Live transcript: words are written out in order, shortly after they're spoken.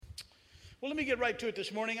Well, let me get right to it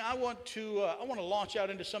this morning. I want to launch out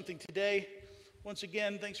into something today. Once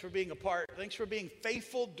again, thanks for being a part. Thanks for being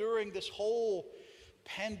faithful during this whole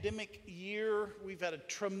pandemic year. We've had a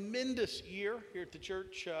tremendous year here at the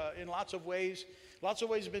church in lots of ways. Lots of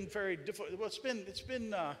ways have been very difficult. Well,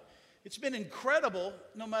 it's been incredible,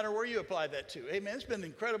 no matter where you apply that to. Amen. It's been an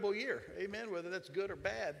incredible year. Amen. Whether that's good or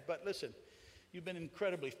bad, but listen, you've been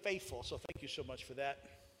incredibly faithful. So thank you so much for that.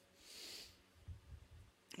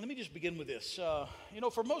 Let me just begin with this.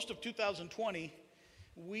 For most of 2020,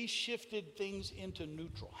 we shifted things into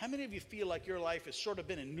neutral. How many of you feel like your life has sort of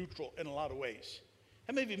been in neutral in a lot of ways?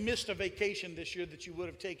 How many of you missed a vacation this year that you would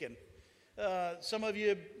have taken? Some of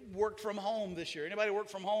you worked from home this year. Anybody work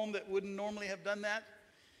from home that wouldn't normally have done that?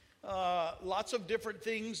 Lots of different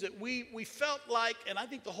things that we felt like, and I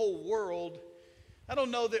think the whole world, I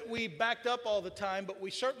don't know that we backed up all the time, but we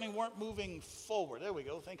certainly weren't moving forward. There we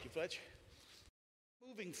go. Thank you, Fletch.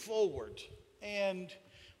 Moving forward, and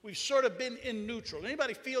we've sort of been in neutral.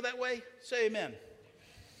 Anybody feel that way? Say amen.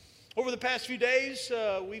 Over the past few days,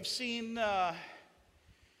 we've seen, the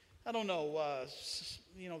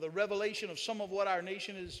revelation of some of what our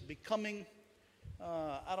nation is becoming.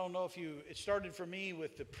 I don't know if it started for me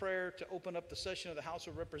with the prayer to open up the session of the House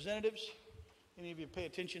of Representatives. Any of you pay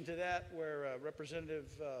attention to that, where Representative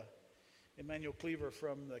Emmanuel Cleaver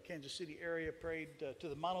from the Kansas City area prayed to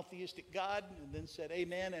the monotheistic God and then said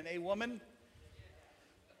amen and a woman.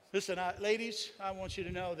 Listen, ladies, I want you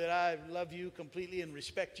to know that I love you completely and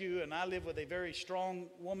respect you, and I live with a very strong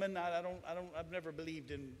woman. I've never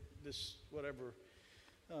believed in this whatever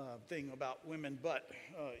thing about women, but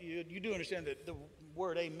you do understand that the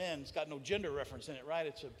word amen's got no gender reference in it, right?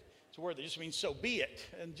 It's a word that just means so be it.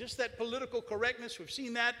 And just that political correctness, we've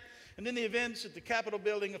seen that. And then the events at the Capitol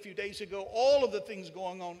building a few days ago, all of the things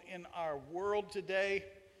going on in our world today.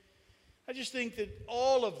 I just think that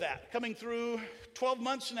all of that, coming through 12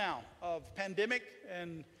 months now of pandemic,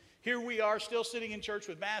 and here we are still sitting in church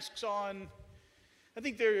with masks on. I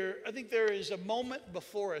think there is a moment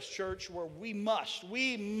before us, church, where we must,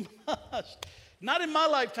 not in my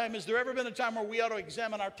lifetime has there ever been a time where we ought to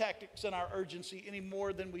examine our tactics and our urgency any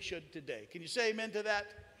more than we should today. Can you say amen to that?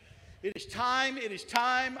 It is time.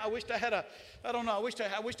 I wish I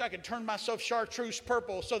could turn myself chartreuse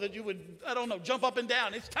purple so that you would, jump up and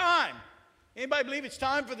down. It's time. Anybody believe it's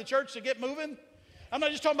time for the church to get moving? I'm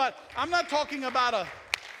not talking about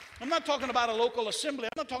a local assembly.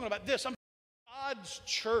 I'm not talking about this. I'm God's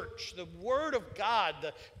church, the Word of God,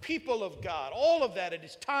 the people of God, all of that. It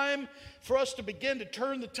is time for us to begin to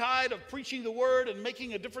turn the tide of preaching the Word and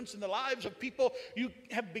making a difference in the lives of people. You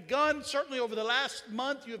have begun, certainly over the last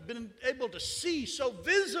month, you have been able to see so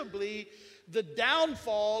visibly the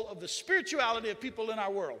downfall of the spirituality of people in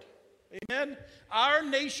our world. Amen. Our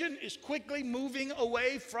nation is quickly moving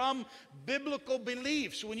away from biblical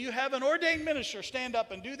beliefs. When you have an ordained minister stand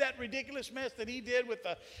up and do that ridiculous mess that he did with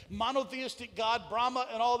the monotheistic God, Brahma,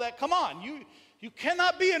 and all that, come on. You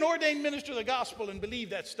cannot be an ordained minister of the gospel and believe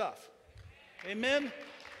that stuff. Amen.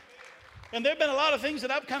 And there have been a lot of things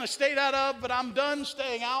that I've kind of stayed out of, but I'm done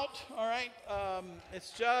staying out. All right.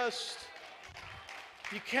 It's just,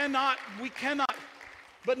 we cannot.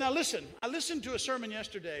 But now listen, I listened to a sermon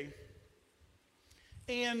yesterday.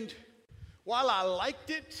 And while I liked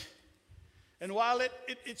it, and while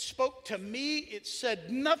it spoke to me, it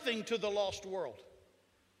said nothing to the lost world.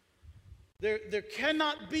 We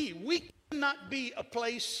cannot be a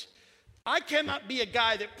place, I cannot be a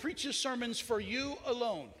guy that preaches sermons for you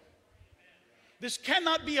alone. This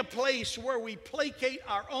cannot be a place where we placate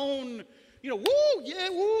our own,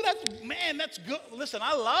 that's good. Listen,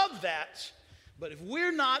 I love that. But if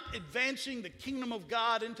we're not advancing the kingdom of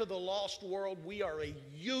God into the lost world, we are a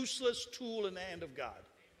useless tool in the hand of God.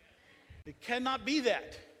 It cannot be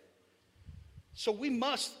that. So we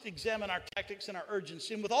must examine our tactics and our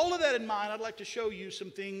urgency. And with all of that in mind, I'd like to show you some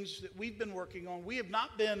things that we've been working on. We have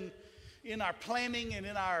not been in our planning and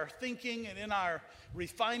in our thinking and in our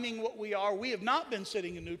refining what we are. We have not been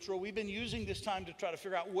sitting in neutral. We've been using this time to try to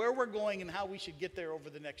figure out where we're going and how we should get there over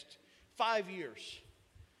the next 5 years.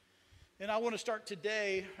 And I want to start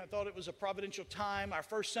today. I thought it was a providential time, our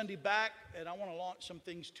first Sunday back, and I want to launch some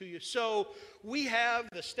things to you. So we have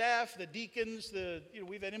the staff, the deacons,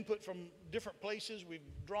 we've had input from different places. We've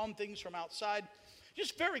drawn things from outside.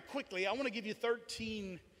 Just very quickly, I want to give you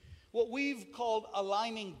 13, what we've called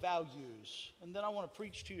aligning values. And then I want to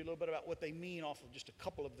preach to you a little bit about what they mean off of just a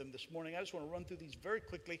couple of them this morning. I just want to run through these very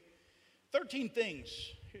quickly. 13 things.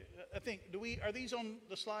 I think, are these on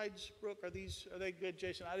the slides, Brooke? Are they good,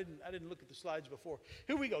 Jason? I didn't look at the slides before.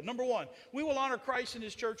 Here we go. Number 1, we will honor Christ and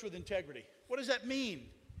his church with integrity. What does that mean?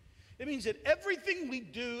 It means that everything we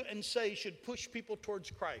do and say should push people towards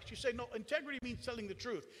Christ. You say, no, integrity means telling the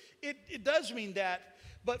truth. It does mean that.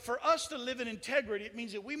 But for us to live in integrity, it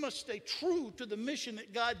means that we must stay true to the mission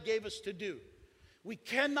that God gave us to do. We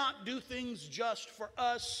cannot do things just for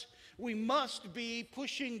us. We must be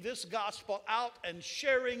pushing this gospel out and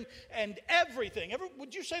sharing and everything.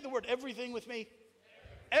 Would you say the word everything with me?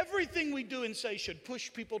 Everything we do and say should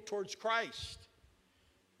push people towards Christ.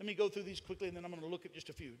 Let me go through these quickly, and then I'm going to look at just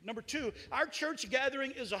a few. Number 2, our church gathering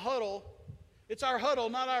is a huddle. It's our huddle,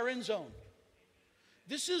 not our end zone.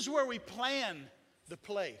 This is where we plan the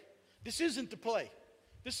play. This isn't the play.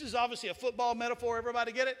 This is obviously a football metaphor.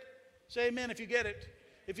 Everybody get it? Say amen if you get it.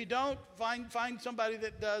 If you don't, find somebody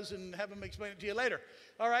that does and have them explain it to you later.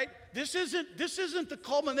 All right? This isn't the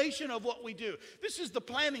culmination of what we do. This is the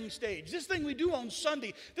planning stage. This thing we do on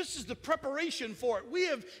Sunday, this is the preparation for it. We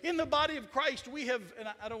have, in the body of Christ, we have, and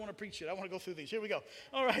I don't want to preach it. I want to go through these. Here we go.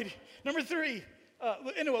 All right. Number 3.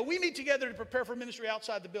 Anyway, we meet together to prepare for ministry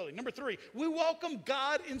outside the building. Number 3, we welcome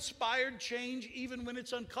God-inspired change even when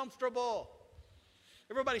it's uncomfortable.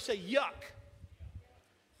 Everybody say, yuck.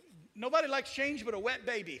 Nobody likes change but a wet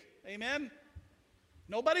baby. Amen?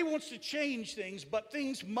 Nobody wants to change things, but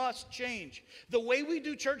things must change. The way we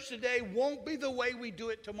do church today won't be the way we do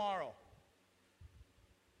it tomorrow.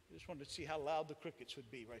 I just wanted to see how loud the crickets would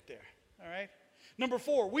be right there. All right? Number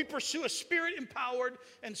 4, we pursue a spirit-empowered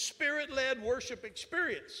and spirit-led worship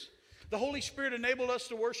experience. The Holy Spirit enabled us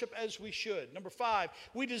to worship as we should. Number 5,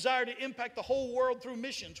 we desire to impact the whole world through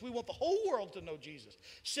missions. We want the whole world to know Jesus.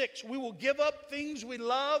 6, we will give up things we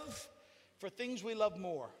love for things we love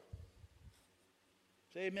more.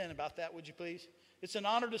 Say amen about that, would you please? It's an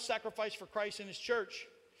honor to sacrifice for Christ and His church.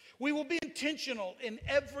 We will be intentional in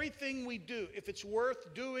everything we do. If it's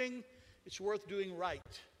worth doing, it's worth doing right.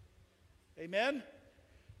 Amen?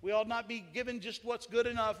 We ought not be given just what's good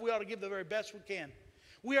enough. We ought to give the very best we can.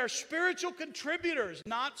 We are spiritual contributors,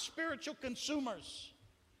 not spiritual consumers.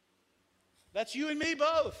 That's you and me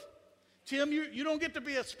both. Tim, you don't get to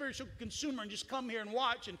be a spiritual consumer and just come here and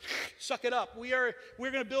watch and suck it up. We're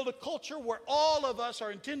going to build a culture where all of us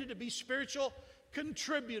are intended to be spiritual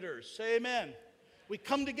contributors. Say amen. We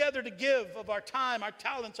come together to give of our time, our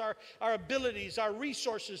talents, our abilities, our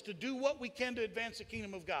resources to do what we can to advance the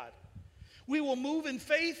kingdom of God. We will move in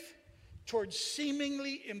faith towards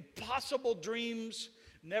seemingly impossible dreams,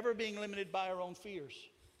 never being limited by our own fears.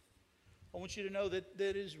 I want you to know that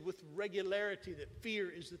is with regularity that fear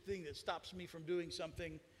is the thing that stops me from doing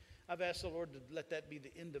something. I've asked the Lord to let that be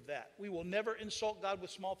the end of that. We will never insult God with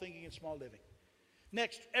small thinking and small living.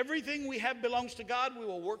 Next, everything we have belongs to God. We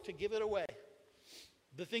will work to give it away.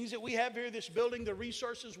 The things that we have here, this building, the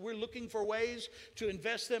resources, we're looking for ways to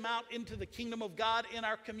invest them out into the kingdom of God in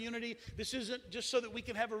our community. This isn't just so that we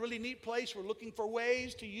can have a really neat place. We're looking for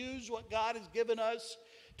ways to use what God has given us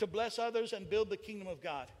to bless others and build the kingdom of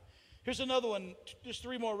God. Here's another one, just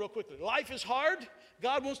 3 more real quickly. Life is hard.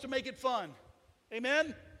 God wants to make it fun.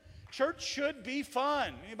 Amen? Church should be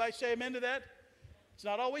fun. Anybody say amen to that? It's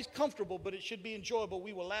not always comfortable, but it should be enjoyable.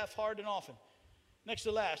 We will laugh hard and often. Next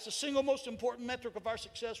to last, the single most important metric of our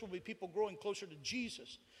success will be people growing closer to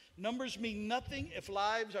Jesus. Numbers mean nothing if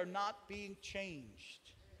lives are not being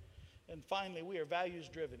changed. And finally, we are values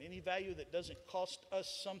driven. Any value that doesn't cost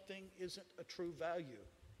us something isn't a true value.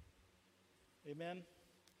 Amen?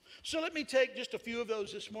 So let me take just a few of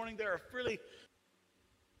those this morning. There are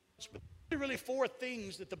really 4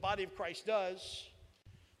 things that the body of Christ does.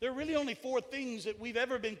 There are really only 4 things that we've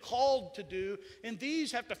ever been called to do, and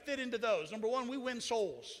these have to fit into those. Number 1, we win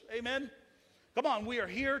souls. Amen? Come on, we are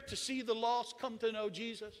here to see the lost come to know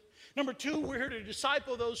Jesus. Number 2, we're here to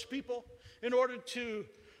disciple those people in order to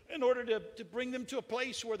bring them to a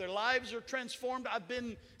place where their lives are transformed. I've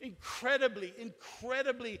been incredibly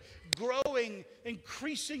growing,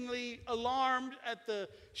 increasingly alarmed at the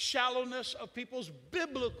shallowness of people's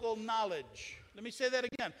biblical knowledge. Let me say that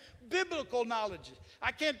again. Biblical knowledge.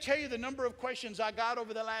 I can't tell you the number of questions I got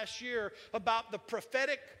over the last year about the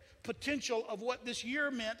prophetic potential of what this year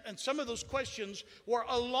meant, and some of those questions were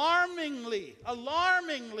alarmingly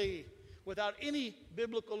without any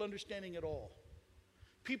biblical understanding at all.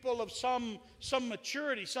 People of some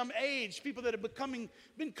maturity, some age, people that have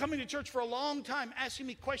been coming to church for a long time, asking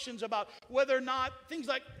me questions about whether or not things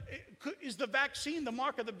like, is the vaccine the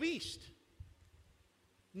mark of the beast?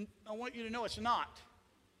 I want you to know it's not.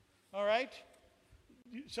 All right?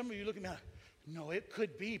 Some of you look at me like, no, it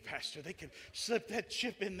could be, Pastor. They could slip that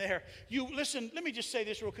chip in there. Listen, let me just say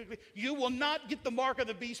this real quickly. You will not get the mark of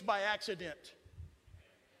the beast by accident.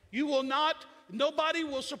 You will not. Nobody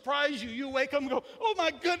will surprise you. You wake up and go, oh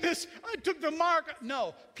my goodness, I took the mark.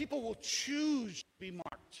 No, people will choose to be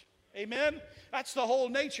marked. Amen? That's the whole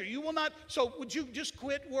nature. You will not, so would you just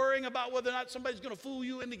quit worrying about whether or not somebody's going to fool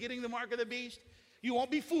you into getting the mark of the beast? You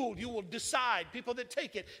won't be fooled. You will decide. People that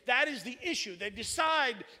take it, that is the issue. They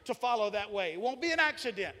decide to follow that way. It won't be an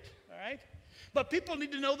accident, all right? But people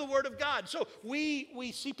need to know the Word of God. So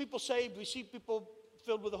we see people saved. We see people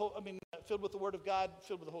filled with filled with the Word of God,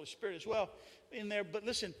 filled with the Holy Spirit as well in there. But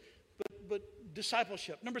listen, but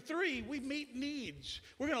discipleship. Number 3, we meet needs.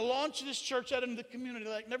 We're going to launch this church out into the community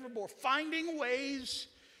like never before, finding ways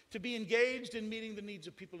to be engaged in meeting the needs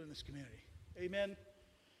of people in this community. Amen.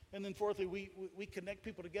 And then fourthly, we connect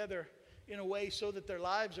people together in a way so that their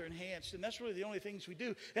lives are enhanced. And that's really the only things we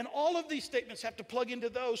do. And all of these statements have to plug into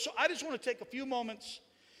those. So I just want to take a few moments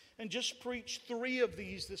and just preach 3 of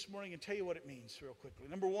these this morning and tell you what it means real quickly.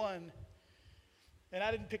 Number 1, and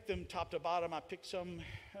I didn't pick them top to bottom. I picked some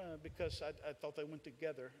because I thought they went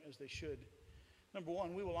together as they should. Number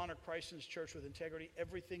 1, we will honor Christ and His church with integrity.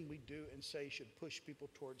 Everything we do and say should push people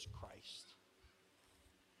towards Christ.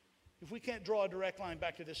 If we can't draw a direct line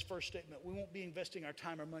back to this first statement, we won't be investing our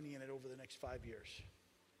time or money in it over the next 5 years.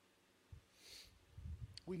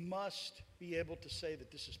 We must be able to say that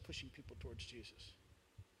this is pushing people towards Jesus.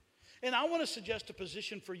 And I want to suggest a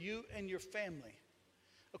position for you and your family.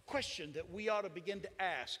 A question that we ought to begin to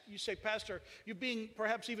ask. You say, Pastor, you're being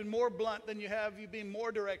perhaps even more blunt than you have. You're being more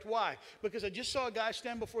direct. Why? Because I just saw a guy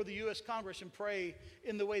stand before the U.S. Congress and pray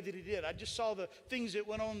in the way that he did. I just saw the things that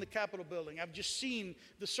went on in the Capitol building. I've just seen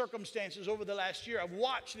the circumstances over the last year. I've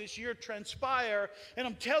watched this year transpire. And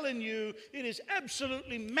I'm telling you, it is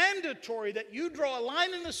absolutely mandatory that you draw a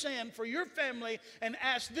line in the sand for your family and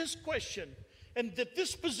ask this question. And that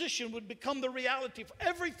this position would become the reality for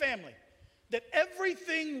every family. That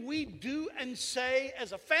everything we do and say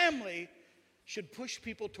as a family should push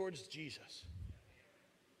people towards Jesus.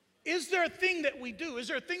 Is there a thing that we do? Is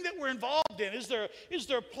there a thing that we're involved in? Is there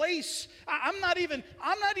a place? I'm not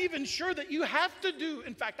even sure that you have to do.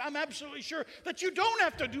 In fact, I'm absolutely sure that you don't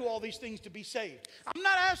have to do all these things to be saved. I'm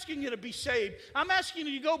not asking you to be saved. I'm asking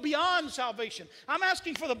you to go beyond salvation. I'm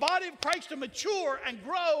asking for the body of Christ to mature and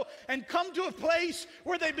grow and come to a place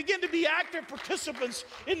where they begin to be active participants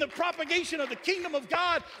in the propagation of the kingdom of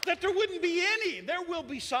God, that there wouldn't be any. There will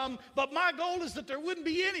be some, but my goal is that there wouldn't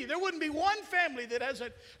be any. There wouldn't be one family that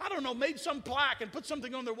hasn't, made some plaque and put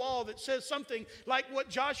something on their wall that says something like what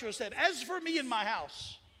Joshua said, as for me and my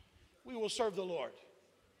house, we will serve the Lord.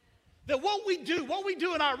 That what we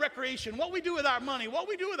do in our recreation, what we do with our money, what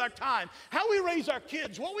we do with our time, how we raise our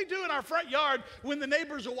kids, what we do in our front yard when the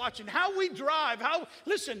neighbors are watching, how we drive,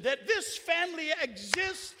 that this family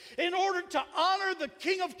exists in order to honor the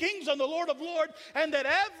King of Kings and the Lord of Lords, and that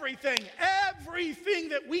everything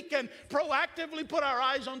that we can proactively put our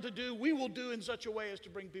eyes on to do, we will do in such a way as to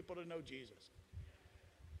bring people to know Jesus.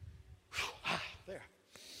 There.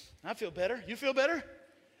 I feel better. You feel better?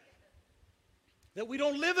 That we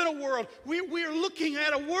don't live in a world, we are looking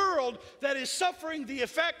at a world that is suffering the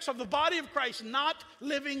effects of the body of Christ not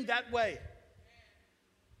living that way.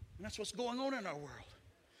 And that's what's going on in our world.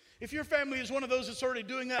 If your family is one of those that's already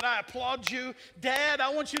doing that, I applaud you. Dad,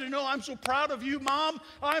 I want you to know I'm so proud of you. Mom,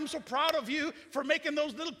 I'm so proud of you for making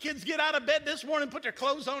those little kids get out of bed this morning, put their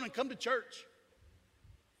clothes on, and come to church.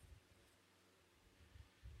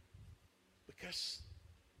 Because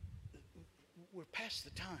we're past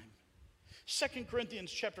the time. 2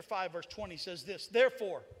 Corinthians chapter 5, verse 20 says this,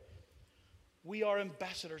 therefore, we are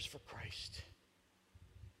ambassadors for Christ.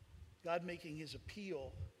 God making His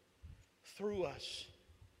appeal through us.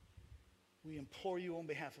 We implore you on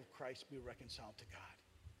behalf of Christ, be reconciled to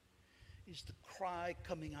God. Is the cry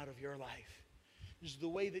coming out of your life? Is the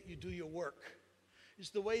way that you do your work? Is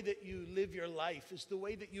the way that you live your life? Is the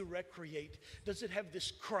way that you recreate? Does it have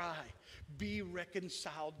this cry, be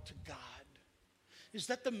reconciled to God? Is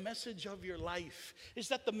that the message of your life? Is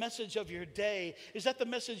that the message of your day? Is that the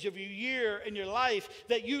message of your year and your life,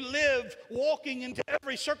 that you live walking into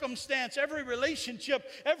every circumstance, every relationship,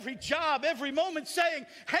 every job, every moment saying,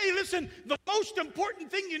 hey, listen, the most important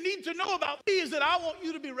thing you need to know about me is that I want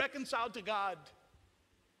you to be reconciled to God.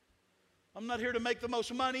 I'm not here to make the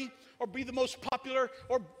most money or be the most popular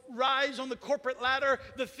or rise on the corporate ladder.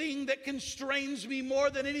 The thing that constrains me more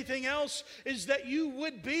than anything else is that you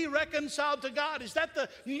would be reconciled to God. Is that the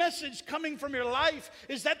message coming from your life?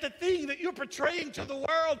 Is that the thing that you're portraying to the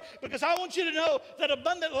world? Because I want you to know that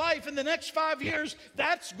abundant life in the next 5 years,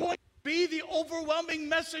 that's going to be the overwhelming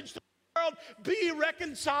message to the world. Be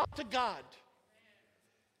reconciled to God.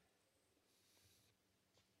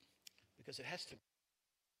 Because it has to.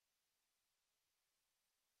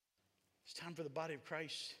 It's time for the body of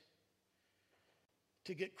Christ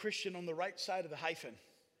to get Christian on the right side of the hyphen.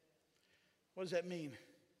 What does that mean?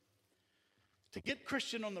 to get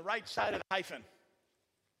Christian on the right side of the hyphen.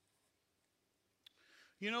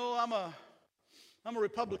 You know, I'm a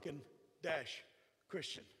Republican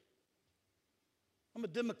Christian. I'm a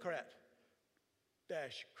Democrat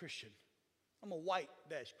Christian. I'm a white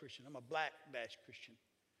Christian. I'm a black Christian.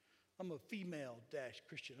 I'm a female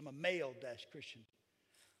Christian. I'm a male Christian.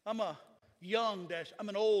 I'm a young I'm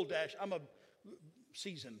an old I'm a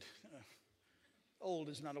seasoned. Old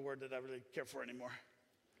is not a word that I really care for anymore.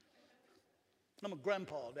 I'm a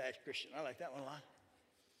grandpa Christian. I like that one a lot.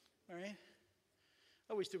 All right?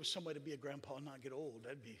 I wish there was some way to be a grandpa and not get old.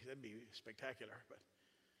 That'd be spectacular. But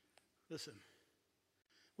listen,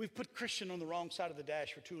 we've put Christian on the wrong side of the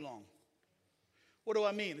dash for too long. What do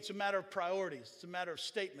I mean? It's a matter of priorities. It's a matter of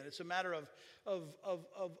statement. It's a matter of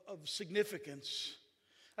significance.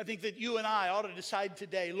 I think that you and I ought to decide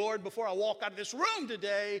today, Lord, before I walk out of this room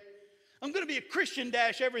today, I'm going to be a Christian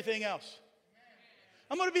everything else.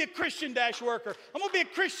 I'm going to be a Christian worker. I'm going to be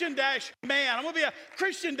a Christian man. I'm going to be a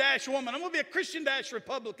Christian woman. I'm going to be a Christian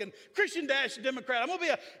Republican, Christian Democrat. I'm going to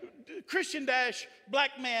be a Christian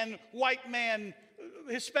black man, white man,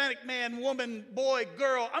 Hispanic man, woman, boy,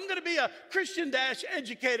 girl. I'm going to be a Christian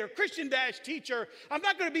educator, Christian teacher. I'm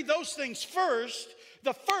not going to be those things first.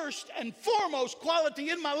 The first and foremost quality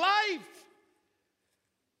in my life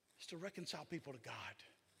is to reconcile people to God.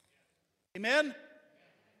 Amen?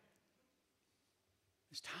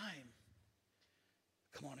 It's time.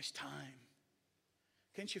 Come on, it's time.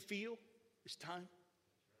 Can't you feel it's time?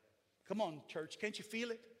 Come on, church, can't you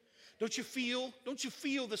feel it? Don't you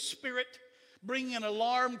feel the Spirit bringing an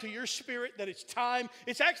alarm to your spirit that it's time?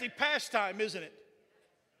 It's actually past time, isn't it?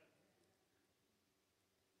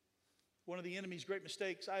 One of the enemy's great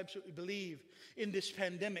mistakes, I absolutely believe, in this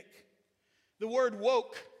pandemic, the word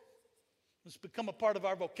woke has become a part of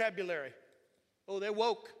our vocabulary. Oh, they're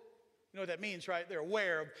woke. You know what that means, right? They're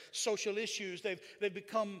aware of social issues. They've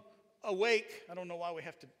become awake. I don't know why we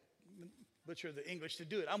have to butcher the English to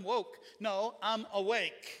do it. I'm woke. No, I'm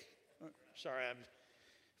awake. Sorry,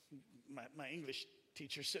 my English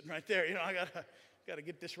teacher's sitting right there. You know, I gotta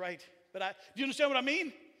get this right. But do you understand what I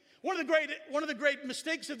mean? One of the great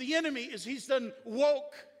mistakes of the enemy is he's done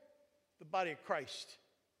woke the body of Christ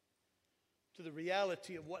to the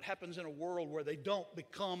reality of what happens in a world where they don't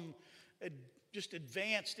become just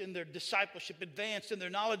advanced in their discipleship, advanced in their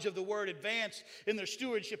knowledge of the word, advanced in their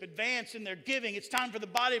stewardship, advanced in their giving. It's time for the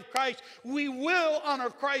body of Christ. We will honor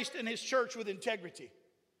Christ and his church with integrity.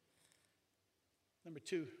 Number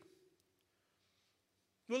two.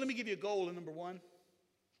 Well, let me give you a goal in number one.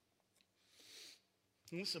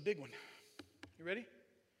 And this is a big one. You ready?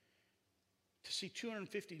 To see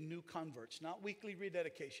 250 new converts, not weekly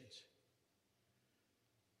rededications,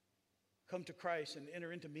 come to Christ and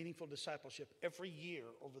enter into meaningful discipleship every year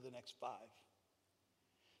over the next 5.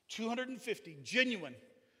 250 genuine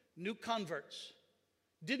new converts.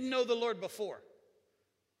 Didn't know the Lord before.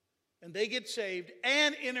 And they get saved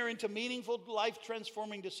and enter into meaningful,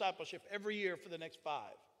 life-transforming discipleship every year for the next 5.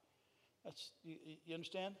 You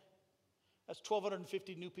understand? That's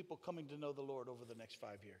 1,250 new people coming to know the Lord over the next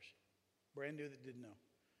 5 years. Brand new that didn't know.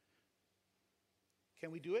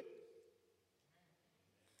 Can we do it?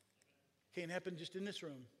 Can't happen just in this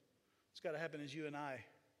room. It's got to happen as you and I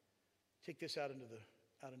take this out into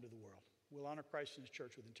the world. We'll honor Christ and his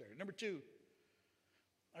church with integrity. Number 2,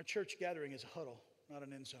 our church gathering is a huddle, not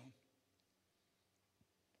an end zone.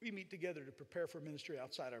 We meet together to prepare for ministry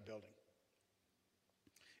outside our building.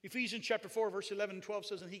 Ephesians chapter 4, verse 11 and 12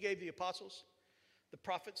 says, "And he gave the apostles, the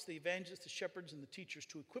prophets, the evangelists, the shepherds, and the teachers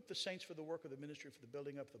to equip the saints for the work of the ministry, for the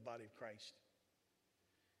building up of the body of Christ."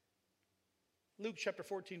 Luke chapter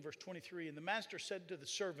 14, verse 23, "And the master said to the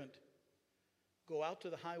servant, Go out to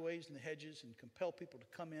the highways and the hedges and compel people to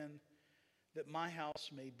come in, that my house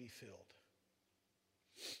may be filled."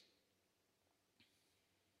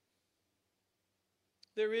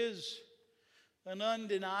 There is an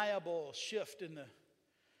undeniable shift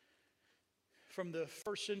from the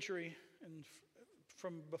first century and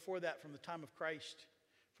from before that, from the time of Christ,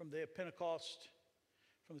 from the day of Pentecost,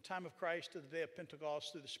 from the time of Christ to the day of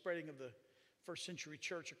Pentecost, through the spreading of the first century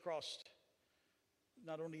church across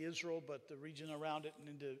not only Israel, but the region around it and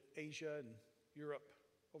into Asia and Europe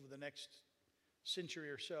over the next century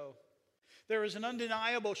or so. There is an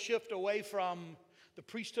undeniable shift away from the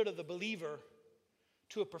priesthood of the believer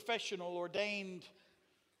to a professional, ordained,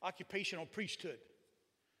 occupational priesthood.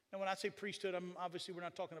 And when I say priesthood, obviously we're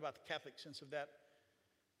not talking about the Catholic sense of that.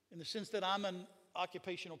 In the sense that I'm an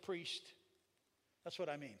occupational priest, that's what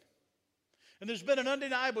I mean. And there's been an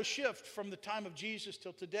undeniable shift from the time of Jesus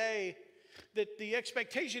till today, that the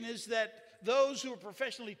expectation is that those who are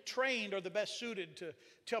professionally trained are the best suited to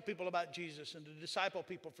tell people about Jesus and to disciple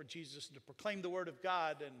people for Jesus and to proclaim the Word of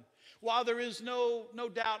God. And while there is no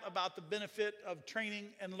doubt about the benefit of training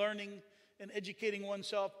and learning and educating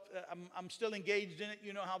oneself, I'm still engaged in it.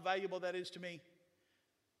 You know how valuable that is to me.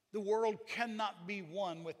 The world cannot be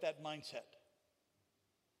won with that mindset.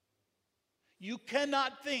 You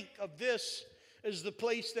cannot think of this as the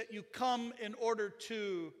place that you come in order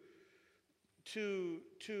to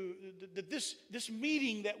this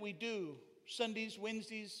meeting that we do, Sundays,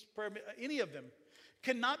 Wednesdays, prayer, any of them,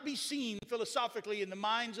 cannot be seen philosophically in the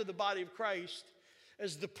minds of the body of Christ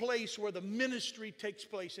as the place where the ministry takes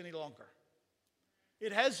place any longer.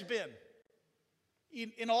 It has been.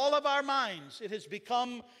 In all of our minds, it has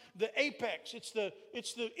become the apex. It's the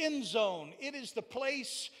end zone. It is the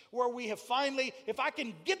place where we have finally, if I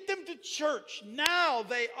can get them to church, now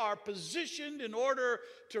they are positioned in order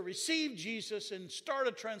to receive Jesus and start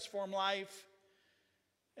a transformed life.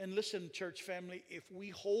 And listen, church family, if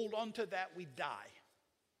we hold on to that, we die.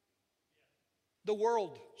 The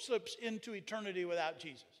world slips into eternity without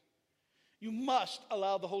Jesus. You must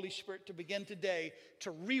allow the Holy Spirit to begin today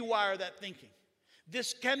to rewire that thinking.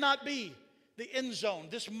 This cannot be the end zone.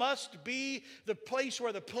 This must be the place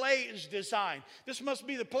where the play is designed. This must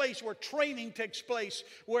be the place where training takes place,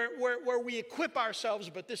 where we equip ourselves.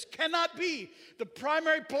 But this cannot be the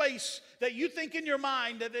primary place that you think in your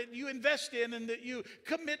mind, that you invest in, and that you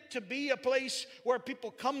commit to be a place where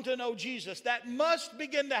people come to know Jesus. That must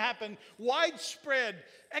begin to happen widespread,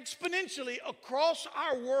 exponentially across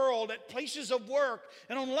our world, at places of work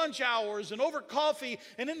and on lunch hours and over coffee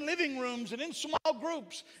and in living rooms and in small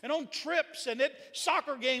groups and on trips and at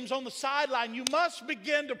soccer games on the sideline. You must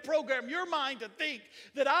begin to program your mind to think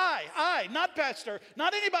that I, not pastor,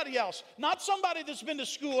 not anybody else, not somebody that's been to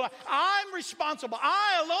school, I'm responsible.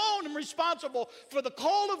 I alone am responsible for the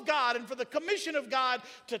call of God and for the commission of God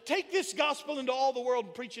to take this gospel into all the world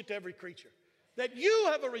and preach it to every creature. That you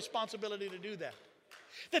have a responsibility to do that.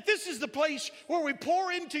 That this is the place where we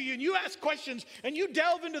pour into you and you ask questions and you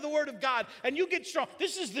delve into the Word of God and you get strong.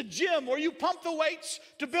 This is the gym where you pump the weights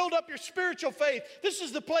to build up your spiritual faith. This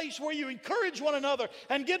is the place where you encourage one another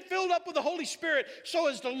and get filled up with the Holy Spirit so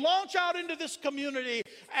as to launch out into this community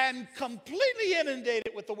and completely inundate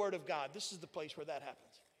it with the Word of God. This is the place where that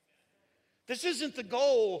happens. This isn't the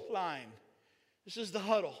goal line. This is the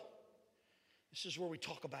huddle. This is where we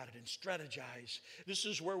talk about it and strategize. This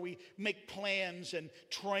is where we make plans and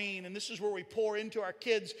train. And this is where we pour into our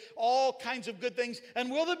kids all kinds of good things. And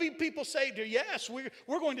will there be people saved here? Yes,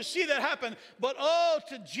 we're going to see that happen. But oh,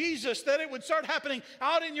 to Jesus, that it would start happening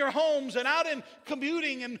out in your homes and out in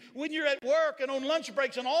commuting and when you're at work and on lunch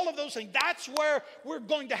breaks and all of those things. That's where we're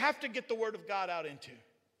going to have to get the Word of God out into.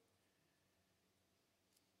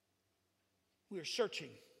 We are searching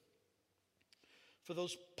for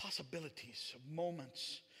those possibilities of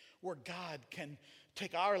moments where God can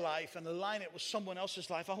take our life and align it with someone else's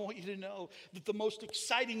life. I want you to know that the most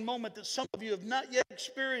exciting moment that some of you have not yet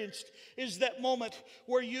experienced is that moment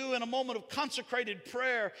where you, in a moment of consecrated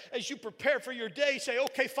prayer, as you prepare for your day, say,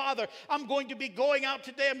 okay, Father, I'm going to be going out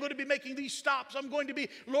today. I'm going to be making these stops. I'm going to be,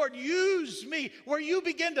 Lord, use me. Where you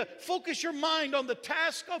begin to focus your mind on the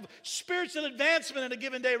task of spiritual advancement in a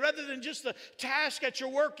given day rather than just the task at your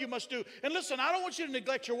work you must do. And listen, I don't want you to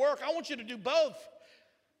neglect your work. I want you to do both.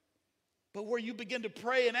 But where you begin to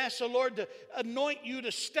pray and ask the Lord to anoint you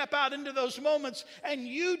to step out into those moments, and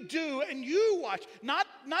you do, and you watch, not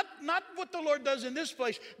what the Lord does in this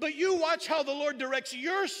place, but you watch how the Lord directs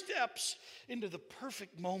your steps into the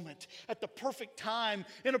perfect moment, at the perfect time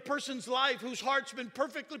in a person's life whose heart's been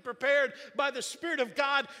perfectly prepared by the Spirit of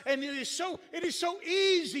God. And it is so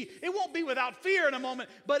easy. It won't be without fear in a moment,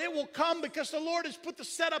 but it will come because the Lord has put the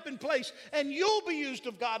setup in place, and you'll be used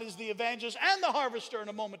of God as the evangelist and the harvester in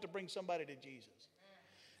a moment to bring somebody to Jesus.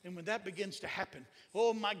 And when that begins to happen,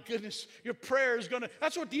 oh my goodness, your prayer is going to,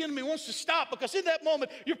 that's what the enemy wants to stop, because in that moment,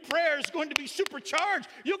 your prayer is going to be supercharged.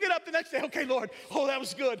 You'll get up the next day, okay, Lord, oh, that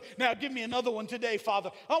was good. Now give me another one today, Father.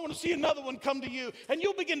 I want to see another one come to you. And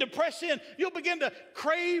you'll begin to press in. You'll begin to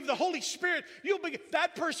crave the Holy Spirit.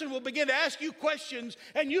 That person will begin to ask you questions,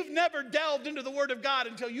 and you've never delved into the Word of God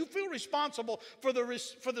until you feel responsible for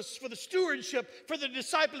the stewardship, for the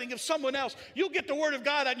discipling of someone else. You'll get the Word of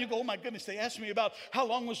God out, and you go, oh my goodness, they asked me about how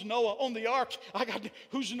long was Noah on the ark.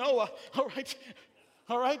 Who's Noah?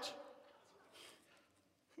 All right.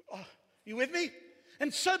 You with me?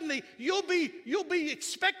 And suddenly you'll be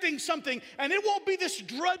expecting something, and it won't be this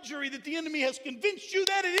drudgery that the enemy has convinced you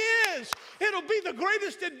that it is. It'll be the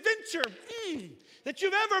greatest adventure that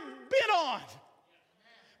you've ever been on.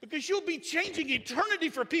 Because you'll be changing eternity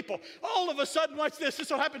for people. All of a sudden, watch this. This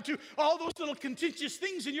will happen to all those little contentious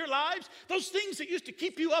things in your lives. Those things that used to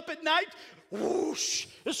keep you up at night. Whoosh,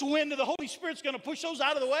 this wind of the Holy Spirit's going to push those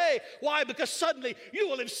out of the way. Why? Because suddenly you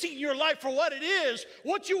will have seen your life for what it is,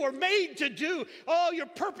 what you were made to do. Oh, your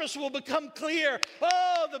purpose will become clear.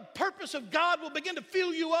 Oh, the purpose of God will begin to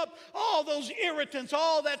fill you up. All those irritants,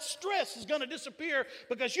 all that stress is going to disappear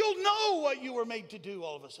because you'll know what you were made to do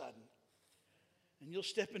all of a sudden. And you'll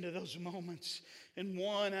step into those moments, and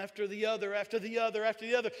one after the other, after the other, after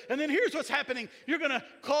the other. And then here's what's happening. You're going to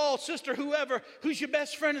call sister whoever, who's your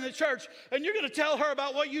best friend in the church, and you're going to tell her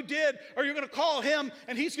about what you did, or you're going to call him,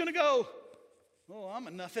 and he's going to go, oh, I'm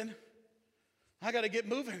a nothing. I got to get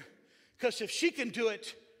moving. Because if she can do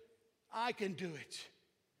it, I can do it.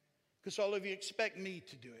 Because all of you expect me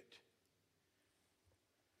to do it.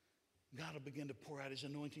 God will begin to pour out his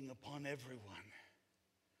anointing upon everyone.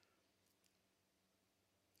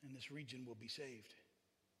 And this region will be saved.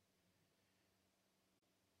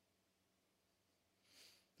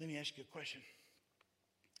 Let me ask you a question.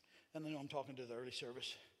 And I know I'm talking to the early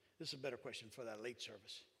service. This is a better question for that late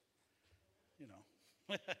service. You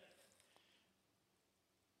know.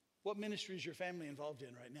 What ministry is your family involved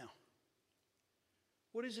in right now?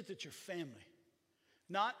 What is it that your family,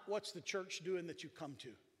 not what's the church doing that you come to?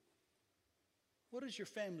 What is your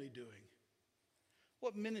family doing?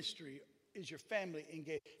 What ministry is your family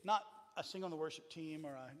engaged? Not I sing on the worship team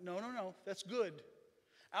or no, that's good.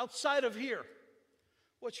 Outside of here,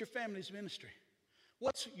 what's your family's ministry?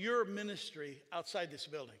 What's your ministry outside this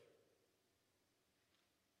building?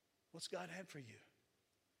 What's God had for you?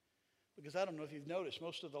 Because I don't know if you've noticed,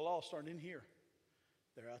 most of the lost aren't in here.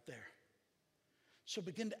 They're out there. So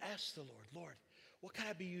begin to ask the Lord, Lord, what can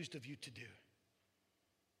I be used of you to do?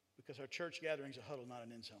 Because our church gathering is a huddle, not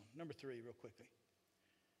an end zone. Number 3, real quickly.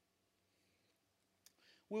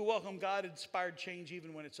 We welcome God-inspired change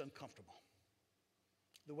even when it's uncomfortable.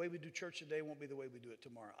 The way we do church today won't be the way we do it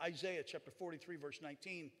tomorrow. Isaiah chapter 43, verse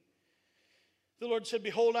 19. The Lord said,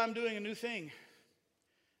 behold, I'm doing a new thing.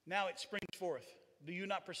 Now it springs forth. Do you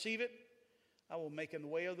not perceive it? I will make in the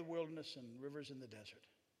way of the wilderness and rivers in the desert.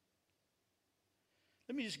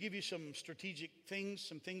 Let me just give you some strategic things,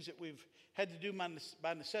 some things that we've had to do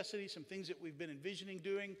by necessity, some things that we've been envisioning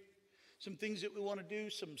doing, some things that we want to do,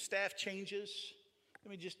 some staff changes.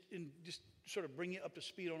 Let me just sort of bring you up to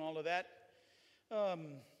speed on all of that.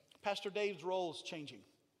 Pastor Dave's role is changing.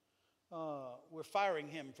 We're firing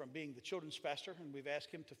him from being the children's pastor, and we've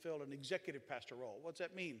asked him to fill an executive pastor role. What's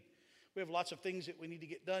that mean? We have lots of things that we need to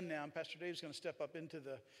get done now, and Pastor Dave's going to step up into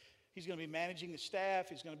he's going to be managing the staff.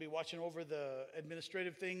 He's going to be watching over the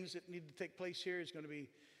administrative things that need to take place here. He's going to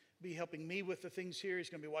be helping me with the things here. He's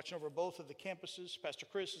going to be watching over both of the campuses. Pastor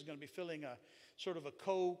Chris is going to be filling a sort of a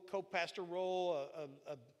co-pastor role,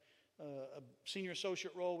 a senior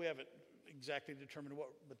associate role. We haven't exactly determined what,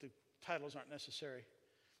 but the titles aren't necessary.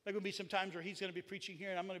 There are going to be some times where he's going to be preaching here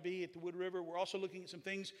and I'm going to be at the Wood River. We're also looking at some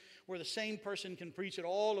things where the same person can preach at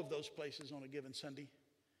all of those places on a given Sunday.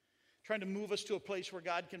 Trying to move us to a place where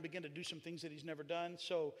God can begin to do some things that he's never done.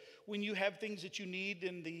 So when you have things that you need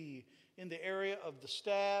in the area of the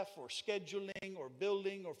staff or scheduling or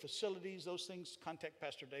building or facilities, those things, contact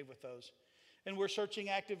Pastor Dave with those. And we're searching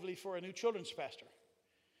actively for a new children's pastor.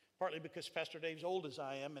 Partly because Pastor Dave's old as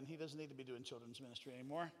I am and he doesn't need to be doing children's ministry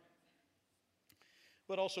anymore.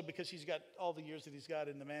 But also because he's got all the years that he's got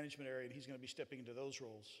in the management area and he's going to be stepping into those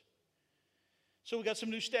roles. So we got some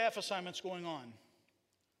new staff assignments going on.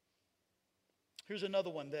 Here's another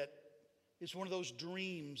one that is one of those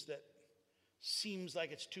dreams that seems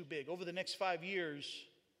like it's too big. Over the next 5 years,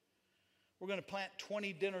 we're going to plant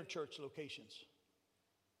 20 dinner church locations.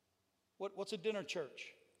 What's a dinner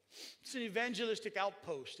church? It's an evangelistic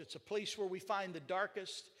outpost. It's a place where we find the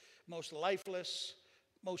darkest, most lifeless,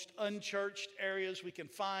 most unchurched areas we can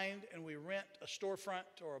find, and we rent a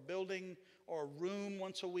storefront or a building or a room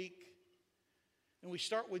once a week. And we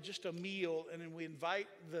start with just a meal, and then we invite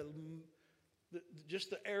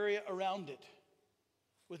just the area around it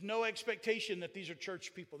with no expectation that these are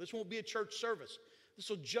church people. This won't be a church service. This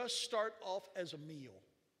will just start off as a meal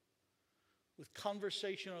with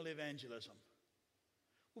conversational evangelism.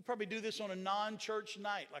 We'll probably do this on a non-church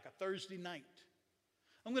night, like a Thursday night.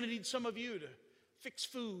 I'm going to need some of you to fix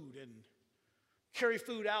food and carry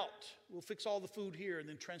food out. We'll fix all the food here and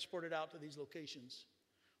then transport it out to these locations.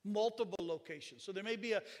 Multiple locations. So there may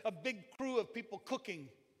be a big crew of people cooking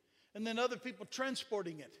and then other people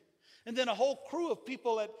transporting it. And then a whole crew of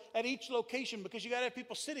people at each location because you got to have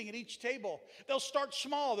people sitting at each table. They'll start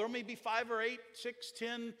small. There may be 5 or 8, 6,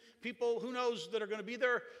 10 people, who knows, that are going to be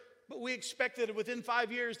there. but we expect that within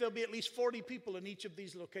 5 years, there'll be at least 40 people in each of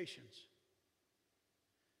these locations.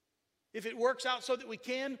 If it works out so that we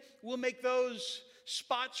can, we'll make those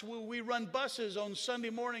spots where we run buses on Sunday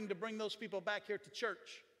morning to bring those people back here to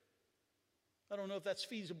church. I don't know if that's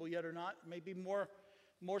feasible yet or not. Maybe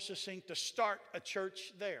more succinct to start a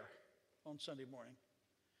church there on Sunday morning.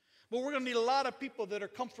 But we're going to need a lot of people that are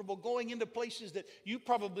comfortable going into places that you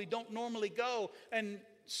probably don't normally go and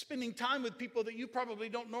spending time with people that you probably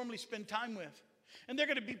don't normally spend time with. And they're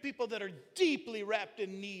going to be people that are deeply wrapped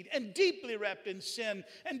in need and deeply wrapped in sin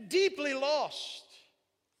and deeply lost.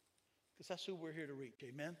 Because that's who we're here to reach,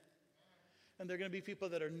 amen? And they're going to be people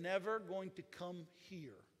that are never going to come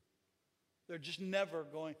here. They're just never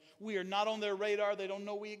going. We are not on their radar. They don't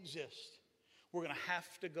know we exist. We're going to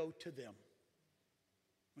have to go to them.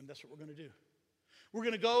 And that's what we're going to do. We're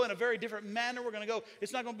going to go in a very different manner. We're going to go,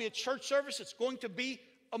 it's not going to be a church service. It's going to be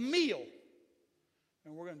a meal.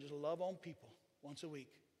 And we're going to just love on people once a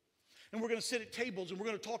week. And we're going to sit at tables and we're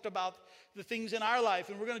going to talk about the things in our life.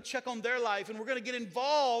 And we're going to check on their life. And we're going to get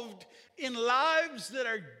involved in lives that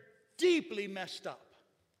are deeply messed up.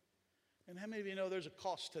 And how many of you know there's a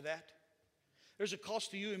cost to that? There's a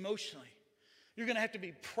cost to you emotionally. You're going to have to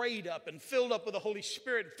be prayed up and filled up with the Holy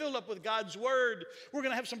Spirit, filled up with God's Word. We're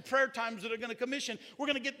going to have some prayer times that are going to commission. We're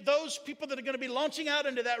going to get those people that are going to be launching out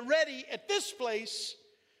into that ready at this place.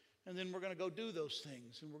 And then we're going to go do those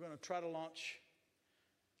things. And we're going to try to launch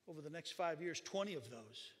over the next 5 years, 20 of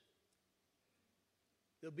those.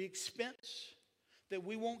 There'll be expense that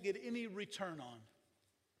we won't get any return on.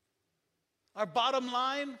 Our bottom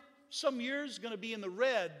line, some years, is going to be in the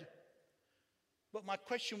red. But my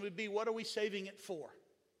question would be, what are we saving it for?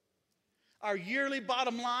 Our yearly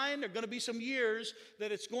bottom line, there are going to be some years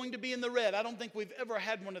that it's going to be in the red. I don't think we've ever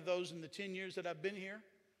had one of those in the 10 years that I've been here.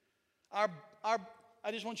 I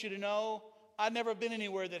just want you to know, I've never been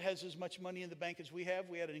anywhere that has as much money in the bank as we have.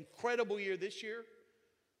 We had an incredible year this year.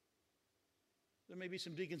 There may be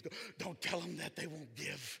some deacons go, don't tell them that, they won't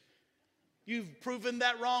give. You've proven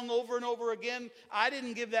that wrong over and over again. I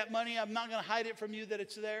didn't give that money. I'm not going to hide it from you that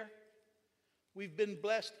it's there. We've been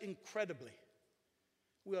blessed incredibly.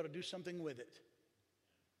 We ought to do something with it.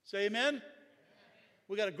 Say amen?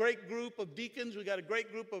 We got a great group of deacons. We got a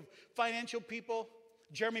great group of financial people.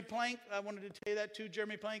 Jeremy Plank, I wanted to tell you that too.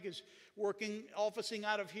 Jeremy Plank is officing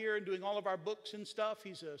out of here and doing all of our books and stuff.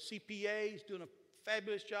 He's a CPA. He's doing a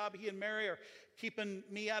fabulous job. He and Mary are keeping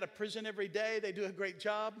me out of prison every day. They do a great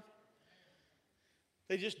job.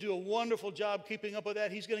 They just do a wonderful job keeping up with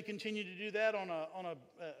that. He's going to continue to do that on a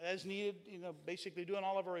as needed, basically doing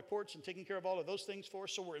all of our reports and taking care of all of those things for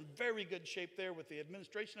us. So we're in very good shape there with the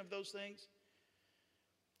administration of those things.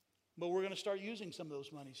 But we're going to start using some of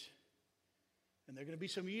those monies. And there are going to be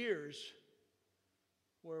some years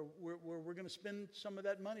where we're going to spend some of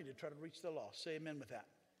that money to try to reach the lost. Say amen with that.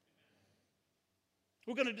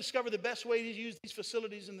 We're going to discover the best way to use these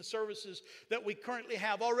facilities and the services that we currently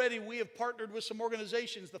have. Already we have partnered with some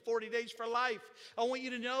organizations, the 40 Days for Life. I want you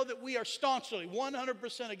to know that we are staunchly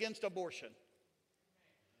 100% against abortion.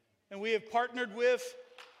 And we have partnered with,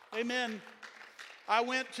 amen. I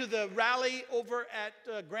went to the rally over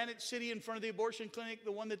at Granite City in front of the abortion clinic,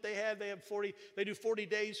 the one that they had. They do 40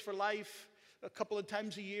 Days for Life a couple of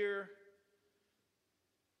times a year.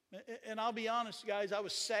 And I'll be honest, guys, I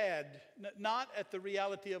was sad, not at the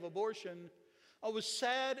reality of abortion. I was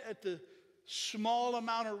sad at the small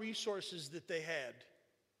amount of resources that they had.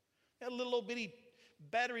 They had a little bitty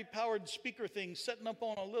battery-powered speaker thing setting up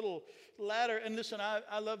on a little ladder. And listen,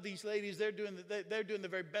 I love these ladies. They're doing the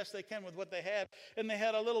very best they can with what they had. And they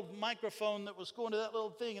had a little microphone that was going to that little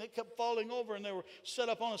thing, and it kept falling over, and they were set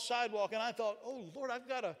up on a sidewalk. And I thought, oh, Lord, I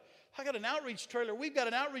got an outreach trailer. We've got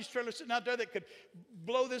an outreach trailer sitting out there that could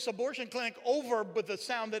blow this abortion clinic over with the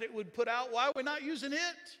sound that it would put out. Why are we not using it?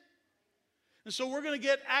 And so we're going to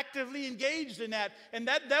get actively engaged in that. And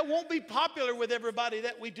that won't be popular with everybody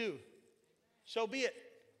that we do. So be it.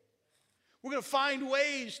 We're going to find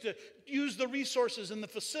ways to use the resources and the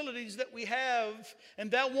facilities that we have.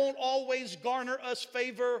 And that won't always garner us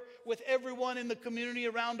favor with everyone in the community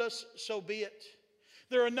around us. So be it.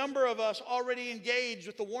 There are a number of us already engaged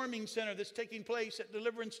with the warming center that's taking place at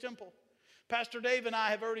Deliverance Temple. Pastor Dave and I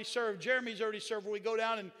have already served. Jeremy's already served where we go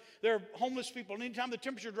down and there are homeless people. And anytime the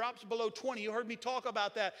temperature drops below 20, you heard me talk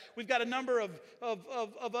about that. We've got a number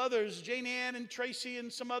of others, Jane Ann and Tracy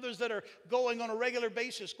and some others that are going on a regular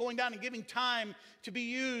basis, going down and giving time to be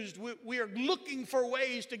used. We are looking for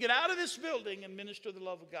ways to get out of this building and minister the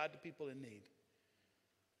love of God to people in need.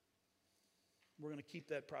 We're going to keep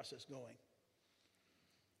that process going.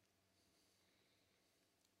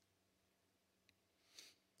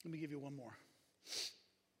 Let me give you one more.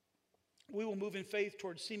 We will move in faith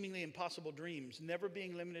towards seemingly impossible dreams, never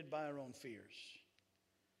being limited by our own fears.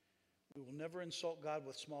 We will never insult God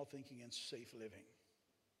with small thinking and safe living.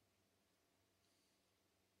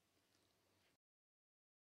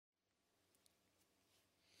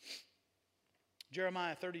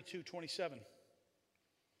 Jeremiah 32:27.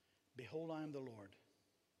 Behold, I am the Lord,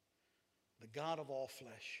 the God of all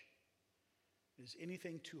flesh. Is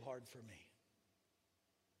anything too hard for me?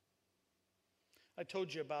 I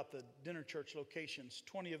told you about the dinner church locations,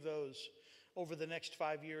 20 of those over the next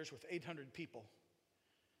 5 years with 800 people.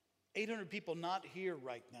 800 people not here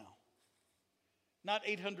right now. Not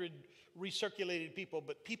 800 recirculated people,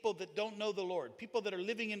 but people that don't know the Lord, people that are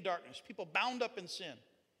living in darkness, people bound up in sin.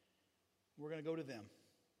 We're going to go to them.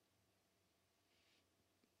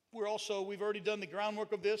 We've already done the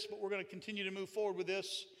groundwork of this, but we're going to continue to move forward with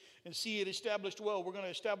this and see it established well. We're going to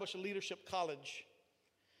establish a leadership college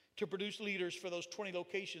to produce leaders for those 20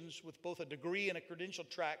 locations with both a degree and a credential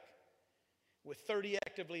track, with 30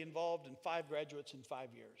 actively involved and 5 graduates in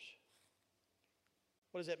 5 years.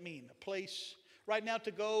 What does that mean? A place right now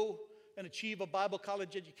to go and achieve a Bible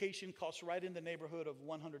college education costs right in the neighborhood of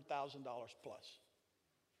 $100,000 plus.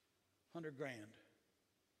 100 grand.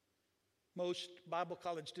 Most Bible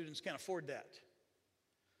college students can't afford that.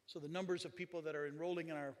 So the numbers of people that are enrolling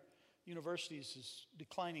in our universities is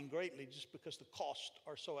declining greatly just because the costs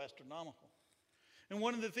are so astronomical. And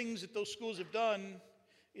one of the things that those schools have done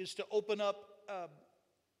is to open up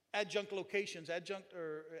adjunct locations,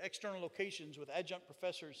 external locations with adjunct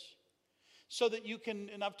professors, so that you can,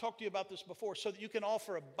 and I've talked to you about this before, so that you can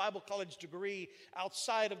offer a Bible college degree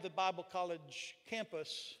outside of the Bible college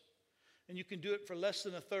campus, and you can do it for less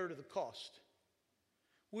than a third of the cost.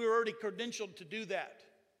 We're already credentialed to do that.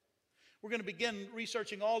 We're going to begin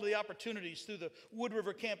researching all the opportunities through the Wood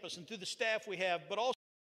River campus and through the staff we have, but also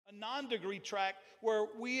a non-degree track where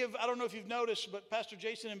we have, I don't know if you've noticed, but Pastor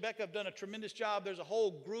Jason and Becca have done a tremendous job. There's a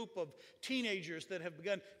whole group of teenagers that have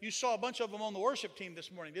begun. You saw a bunch of them on the worship team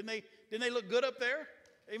this morning. Didn't they look good up there?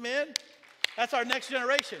 Amen? That's our next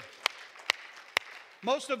generation.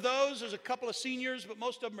 Most of those, there's a couple of seniors, but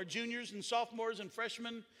most of them are juniors and sophomores and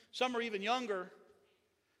freshmen. Some are even younger.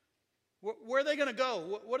 Where are they going to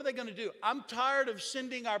go? What are they going to do? I'm tired of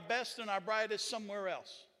sending our best and our brightest somewhere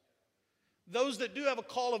else. Those that do have a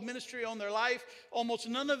call of ministry on their life, almost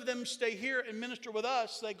none of them stay here and minister with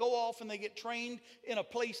us. They go off and they get trained in a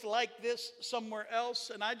place like this somewhere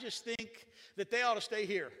else. And I just think that they ought to stay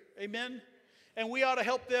here. Amen? And we ought to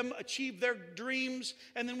help them achieve their dreams.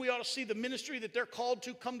 And then we ought to see the ministry that they're called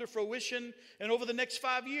to come to fruition. And over the next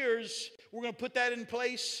 5 years, we're going to put that in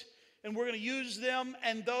place. And we're going to use them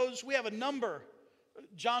and those. We have a number.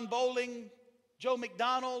 John Bowling, Joe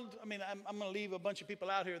McDonald. I'm going to leave a bunch of people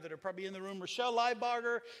out here that are probably in the room. Rochelle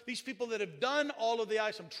Leibarger. These people that have done all of the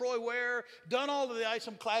ISOM. Troy Ware, done all of the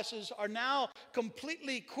ISOM classes, are now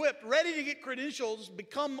completely equipped, ready to get credentials,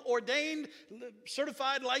 become ordained,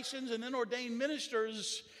 certified, licensed, and then ordained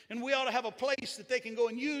ministers. And we ought to have a place that they can go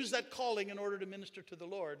and use that calling in order to minister to the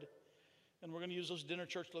Lord. And we're going to use those dinner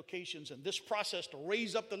church locations and this process to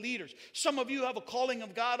raise up the leaders. Some of you have a calling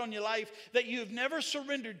of God on your life that you've never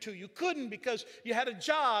surrendered to. You couldn't because you had a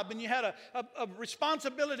job and you had a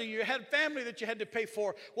responsibility. You had family that you had to pay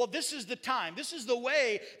for. Well, this is the time. This is the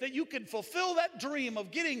way that you can fulfill that dream of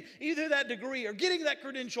getting either that degree or getting that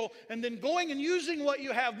credential and then going and using what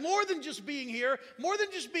you have, more than just being here, more than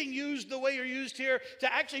just being used the way you're used here,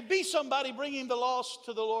 to actually be somebody bringing the lost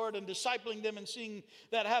to the Lord and discipling them and seeing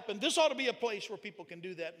that happen. This ought to be a place where people can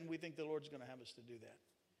do that, and we think the Lord's going to have us to do that.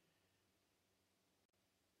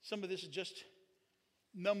 Some of this is just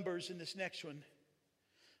numbers in this next one.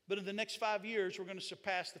 But in the next 5 years, we're going to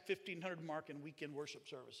surpass the 1,500 mark in weekend worship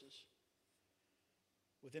services.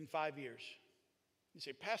 Within 5 years. You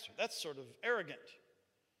say, Pastor, that's sort of arrogant.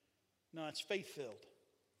 No, it's faith-filled.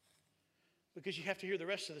 Because you have to hear the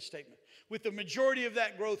rest of the statement. With the majority of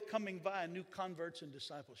that growth coming via new converts and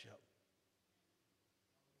discipleship.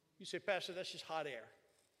 You say, Pastor, that's just hot air.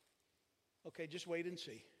 Okay, just wait and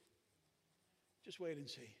see. Just wait and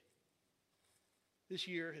see. This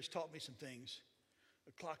year has taught me some things.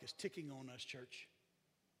 The clock is ticking on us, church.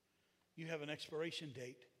 You have an expiration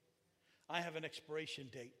date. I have an expiration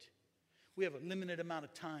date. We have a limited amount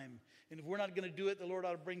of time. And if we're not going to do it, the Lord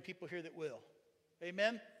ought to bring people here that will.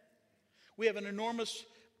 Amen? We have an enormous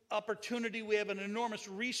opportunity. We have an enormous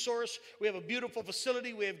resource. We have a beautiful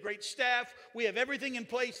facility. We have great staff. We have everything in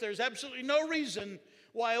place. There's absolutely no reason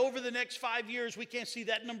why over the next 5 years we can't see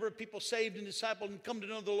that number of people saved and discipled and come to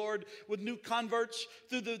know the Lord with new converts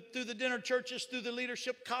through the dinner churches, through the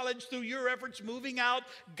leadership college, through your efforts moving out.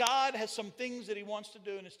 God has some things that he wants to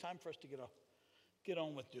do, and it's time for us to get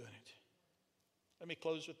on with doing it. Let me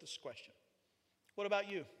close with this question. What about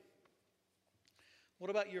you?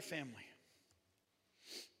 What about your family?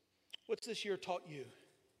 What's this year taught you?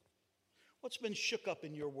 What's been shook up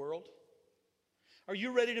in your world? Are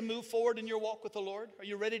you ready to move forward in your walk with the Lord? Are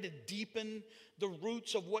you ready to deepen the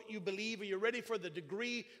roots of what you believe? Are you ready for the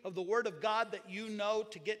degree of the Word of God that you know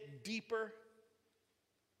to get deeper?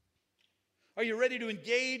 Are you ready to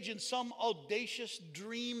engage in some audacious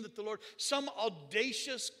dream that the Lord, some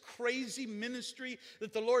audacious, crazy ministry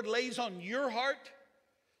that the Lord lays on your heart?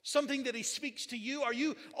 Something that He speaks to you? Are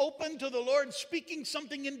you open to the Lord speaking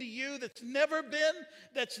something into you that's never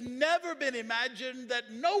been imagined,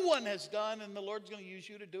 that no one has done, and the Lord's going to use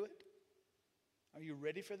you to do it? Are you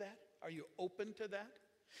ready for that? Are you open to that?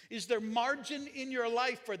 Is there margin in your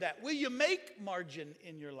life for that? Will you make margin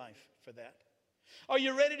in your life for that? Are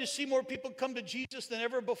you ready to see more people come to Jesus than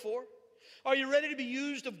ever before? Are you ready to be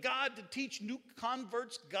used of God to teach new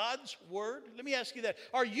converts God's word? Let me ask you that.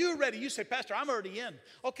 Are you ready? You say, Pastor, I'm already in.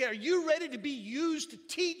 Okay, are you ready to be used to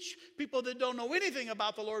teach people that don't know anything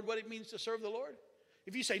about the Lord what it means to serve the Lord?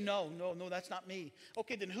 If you say, no, that's not me.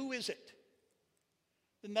 Okay, then who is it?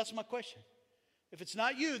 Then that's my question. If it's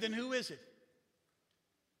not you, then who is it?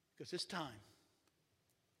 Because it's time.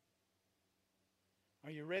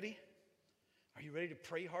 Are you ready? Are you ready to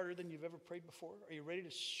pray harder than you've ever prayed before? Are you ready to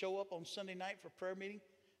show up on Sunday night for prayer meeting?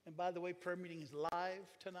 And by the way, prayer meeting is live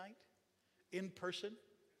tonight, in person.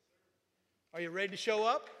 Are you ready to show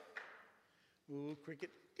up? Ooh,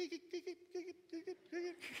 cricket. What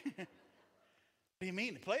do you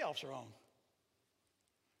mean? The playoffs are on.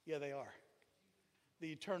 Yeah, they are.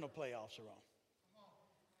 The eternal playoffs are on.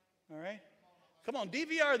 All right? Come on,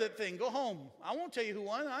 DVR that thing. Go home. I won't tell you who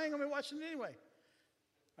won. I ain't going to be watching it anyway.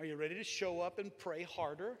 Are you ready to show up and pray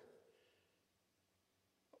harder?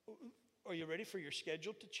 Are you ready for your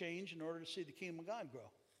schedule to change in order to see the kingdom of God grow?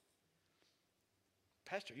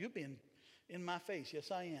 Pastor, you've been in my face. Yes,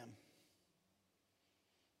 I am.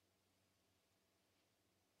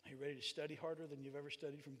 Are you ready to study harder than you've ever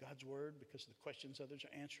studied from God's word because of the questions others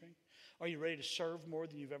are answering? Are you ready to serve more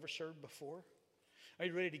than you've ever served before? Are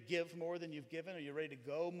you ready to give more than you've given? Are you ready to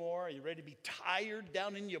go more? Are you ready to be tired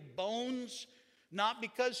down in your bones? Not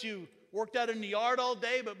because you worked out in the yard all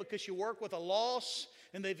day, but because you work with a loss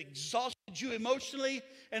and they've exhausted you emotionally.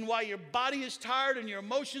 And while your body is tired and your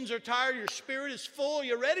emotions are tired, your spirit is full.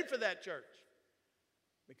 You're ready for that, church.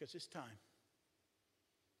 Because it's time.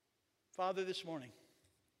 Father, this morning.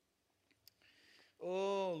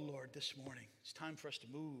 Oh, Lord, this morning. It's time for us to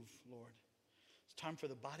move, Lord. It's time for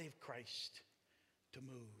the body of Christ to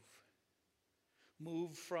move.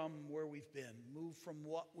 Move from where we've been. Move from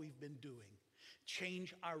what we've been doing.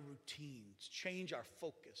 Change our routines. Change our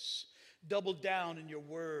focus. Double down in your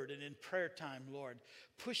word and in prayer time, Lord.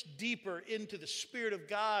 Push deeper into the Spirit of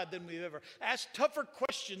God than we've ever. Ask tougher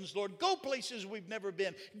questions, Lord. Go places we've never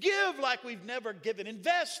been. Give like we've never given.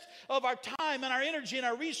 Invest of our time and our energy and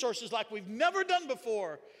our resources like we've never done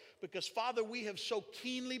before. Because, Father, we have so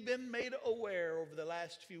keenly been made aware over the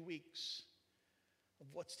last few weeks of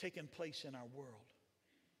what's taken place in our world.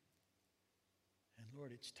 And,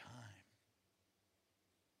 Lord, it's time.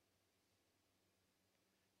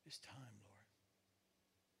 It's time, Lord.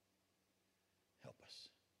 Help us.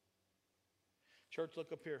 Church,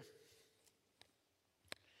 look up here.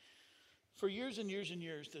 For years and years and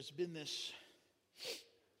years, there's been this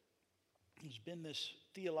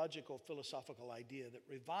theological, philosophical idea that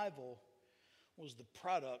revival was the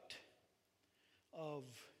product of,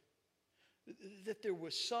 that there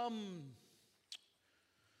was some,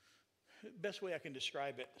 best way I can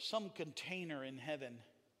describe it, some container in heaven.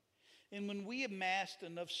 And when we amassed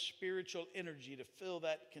enough spiritual energy to fill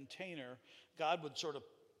that container, God would sort of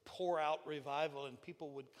pour out revival and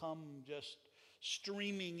people would come just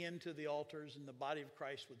streaming into the altars and the body of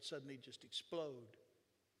Christ would suddenly just explode.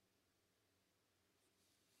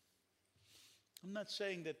 I'm not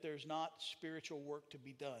saying that there's not spiritual work to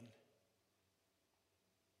be done.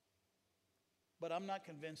 But I'm not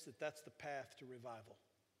convinced that that's the path to revival.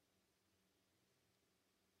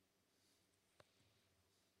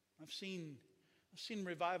 I've seen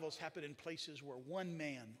revivals happen in places where one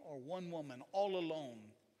man or one woman all alone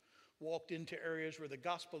walked into areas where the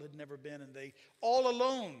gospel had never been, and they all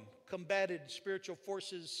alone combated spiritual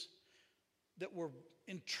forces that were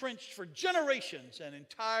entrenched for generations, and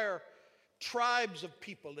entire tribes of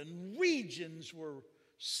people and regions were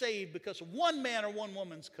saved because of one man or one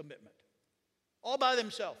woman's commitment, all by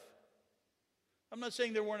themselves. I'm not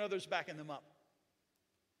saying there weren't others backing them up.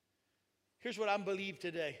 Here's what I believe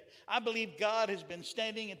today. I believe God has been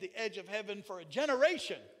standing at the edge of heaven for a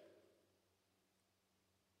generation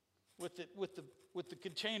with the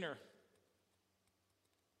container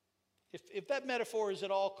If that metaphor is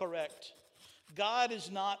at all correct, God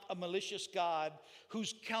is not a malicious God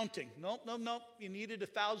who's counting. Nope. You needed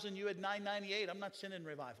 1,000, you had 998. I'm not sending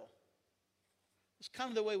revival. It's kind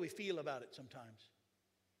of the way we feel about it sometimes.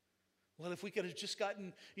 Well, if we could have just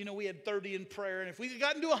gotten, we had 30 in prayer, and if we had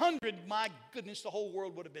gotten to 100, my goodness, the whole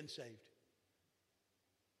world would have been saved.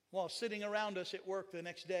 While sitting around us at work the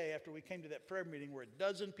next day after we came to that prayer meeting were a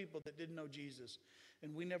dozen people that didn't know Jesus,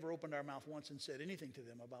 and we never opened our mouth once and said anything to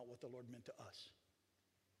them about what the Lord meant to us.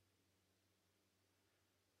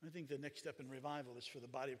 I think the next step in revival is for the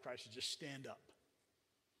body of Christ to just stand up.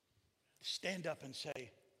 Stand up and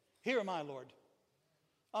say, here am I, Lord.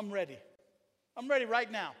 I'm ready. I'm ready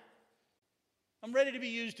right now. I'm ready to be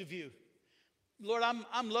used of you. Lord,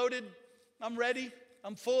 I'm loaded. I'm ready.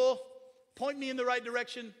 I'm full. Point me in the right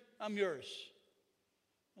direction. I'm yours.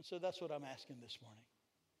 And so that's what I'm asking this morning.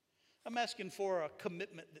 I'm asking for a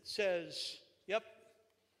commitment that says, yep,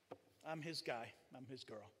 I'm his guy. I'm his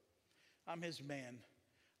girl. I'm his man.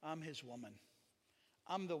 I'm his woman.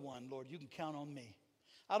 I'm the one, Lord. You can count on me.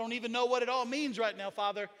 I don't even know what it all means right now,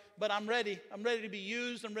 Father, but I'm ready. I'm ready to be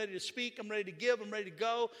used. I'm ready to speak. I'm ready to give. I'm ready to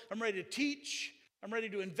go. I'm ready to teach. I'm ready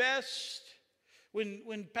to invest.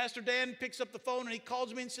 When Pastor Dan picks up the phone and he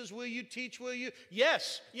calls me and says, will you teach, will you?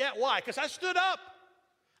 Yes. Yeah, why? Because I stood up.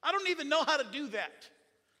 I don't even know how to do that.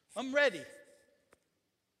 I'm ready.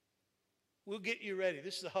 We'll get you ready.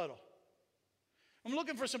 This is the huddle. I'm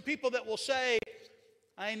looking for some people that will say,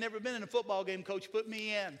 I ain't never been in a football game, Coach. Put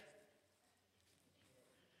me in.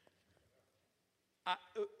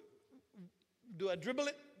 Do I dribble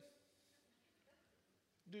it?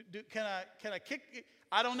 Can I kick it?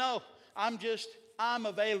 I don't know. I'm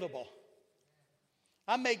available.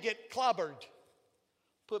 I may get clobbered.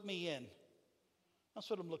 Put me in. That's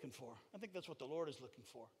what I'm looking for. I think that's what the Lord is looking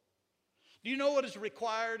for. Do you know what is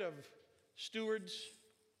required of stewards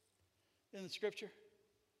in the Scripture?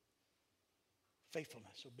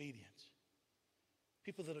 Faithfulness, obedience.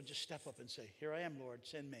 People that will just step up and say, here I am, Lord,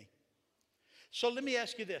 send me. So let me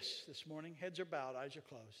ask you this morning. Heads are bowed, eyes are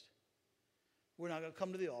closed. We're not going to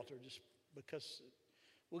come to the altar just because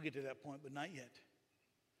we'll get to that point, but not yet.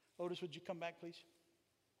 Otis, would you come back, please?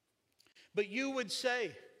 But you would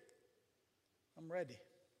say, I'm ready.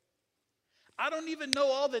 I don't even know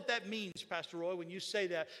all that means, Pastor Roy, when you say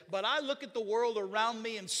that. But I look at the world around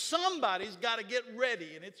me and somebody's got to get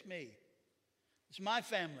ready, and it's me. It's my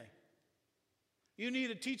family. You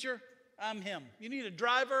need a teacher? I'm him. You need a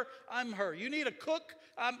driver? I'm her. You need a cook?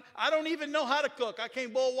 I don't even know how to cook. I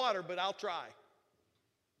can't boil water, but I'll try.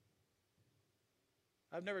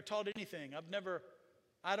 I've never taught anything.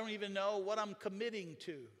 I don't even know what I'm committing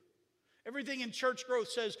to. Everything in church growth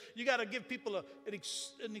says you got to give people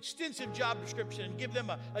an extensive job description and give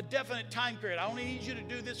them a definite time period. I only need you to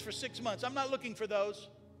do this for 6 months. I'm not looking for those.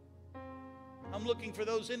 I'm looking for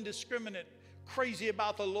those indiscriminate, crazy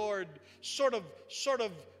about the Lord, sort of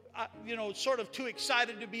too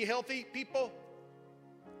excited to be healthy people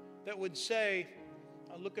that would say,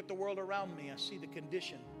 I look at the world around me, I see the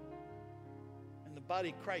condition, and the body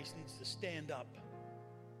of Christ needs to stand up.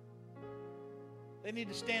 They need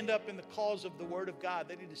to stand up in the cause of the Word of God.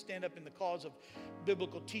 They need to stand up in the cause of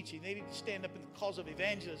biblical teaching. They need to stand up in the cause of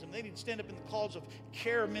evangelism. They need to stand up in the cause of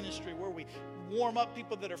care ministry, where we warm up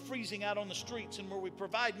people that are freezing out on the streets and where we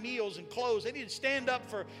provide meals and clothes. They need to stand up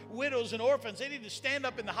for widows and orphans. They need to stand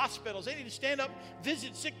up in the hospitals. They need to stand up,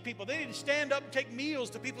 visit sick people. They need to stand up and take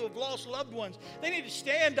meals to people who have lost loved ones. They need to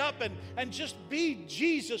stand up and just be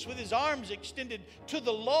Jesus with his arms extended to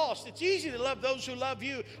the lost. It's easy to love those who love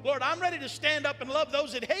you. Lord, I'm ready to stand up and love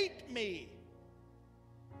those that hate me.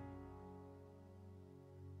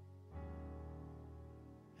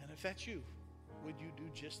 And if that's you, would you do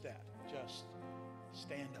just that? Just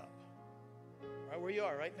stand up. Right where you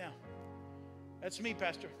are right now. That's me,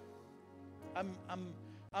 Pastor.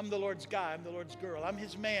 I'm the Lord's guy. I'm the Lord's girl. I'm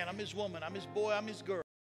his man. I'm his woman. I'm his boy. I'm his girl.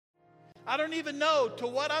 I don't even know to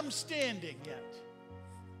what I'm standing yet.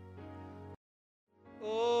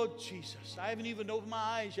 Oh, Jesus. I haven't even opened my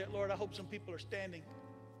eyes yet, Lord. I hope some people are standing.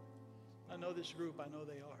 I know this group. I know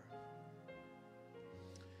they are.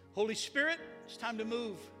 Holy Spirit, it's time to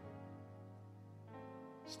move.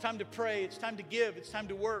 It's time to pray. It's time to give. It's time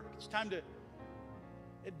to work. It's time to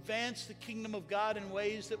advance the kingdom of God in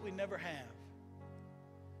ways that we never have.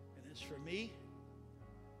 And as for me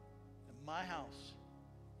and my house,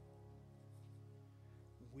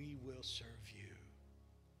 we will serve you.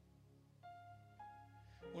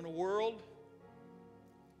 When a world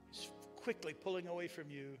is quickly pulling away from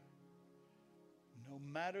you, no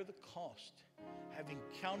matter the cost, having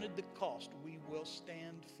counted the cost, we will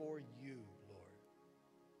stand for you, Lord.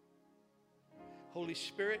 Holy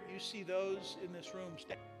Spirit, you see those in this room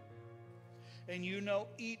standing, and you know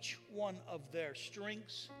each one of their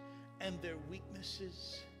strengths and their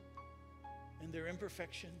weaknesses and their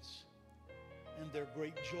imperfections and their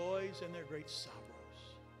great joys and their great sorrows.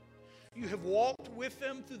 You have walked with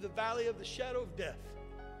them through the valley of the shadow of death,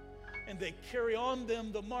 and they carry on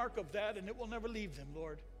them the mark of that, and it will never leave them,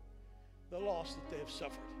 Lord, the loss that they have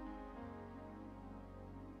suffered.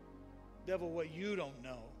 Devil, what you don't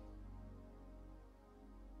know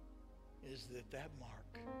is that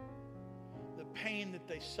mark, the pain that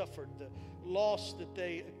they suffered, the loss that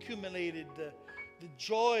they accumulated, the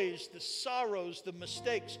joys, the sorrows, the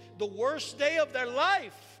mistakes, the worst day of their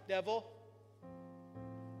life, devil,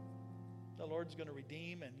 the Lord's going to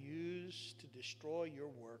redeem and use to destroy your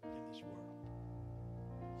work in this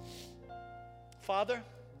world. Father,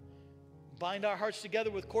 bind our hearts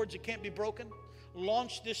together with cords that can't be broken.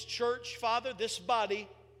 Launch this church, Father, this body,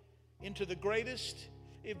 into the greatest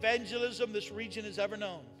evangelism this region has ever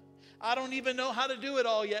known. I don't even know how to do it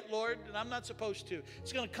all yet, Lord, and I'm not supposed to.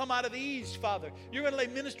 It's going to come out of the ease, Father. You're going to lay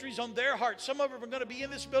ministries on their hearts. Some of them are going to be in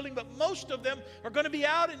this building, but most of them are going to be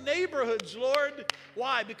out in neighborhoods, Lord.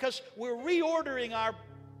 Why? Because we're reordering our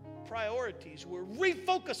priorities. We're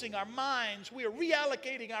refocusing our minds. We are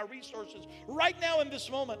reallocating our resources. Right now in this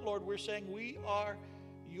moment, Lord, we're saying we are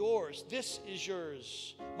yours. This is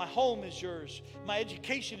yours. My home is yours. My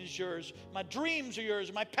education is yours. My dreams are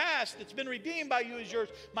yours. My past that's been redeemed by you is yours.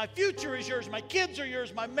 My future is yours. My kids are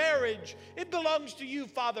yours. My marriage, it belongs to you,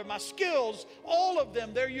 Father. My skills, all of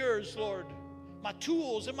them, they're yours, Lord. My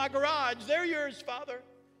tools in my garage, they're yours, Father.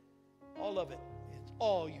 All of it, it's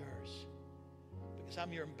all yours. Because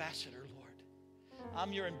I'm your ambassador, Lord.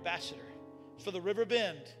 I'm your ambassador for the River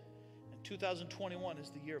Bend. And 2021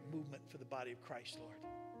 is the year of movement for the body of Christ, Lord.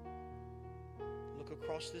 Look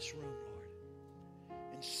across this room, Lord,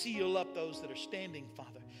 and seal up those that are standing,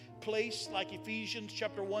 Father. Place, like Ephesians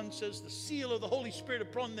chapter 1 says, the seal of the Holy Spirit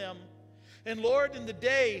upon them. And Lord, in the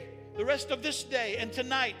day, the rest of this day and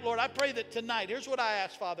tonight, Lord, I pray that tonight, here's what I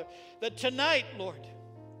ask, Father, that tonight, Lord,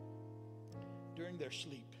 during their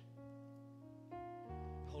sleep,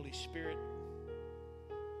 Holy Spirit,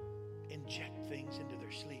 inject things into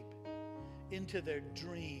their sleep, into their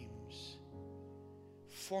dreams,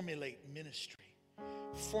 formulate ministry.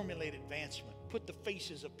 Formulate advancement. Put the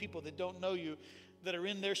faces of people that don't know you, that are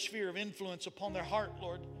in their sphere of influence, upon their heart,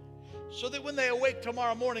 Lord, so that when they awake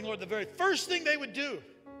tomorrow morning, Lord, the very first thing they would do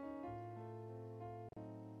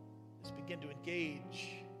is begin to engage.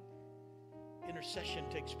 Intercession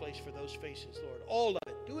takes place for those faces, Lord. All of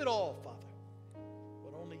it. Do it all, Father.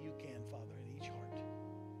 But only you can, Father, in each heart.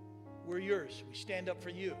 We're yours. We stand up for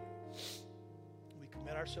you. We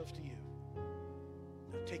commit ourselves to you.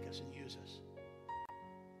 Now take us and use us.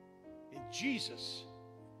 In Jesus'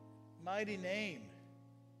 mighty name.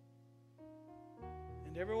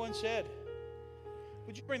 And everyone said,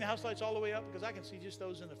 would you bring the house lights all the way up? Because I can see just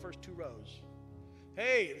those in the first two rows.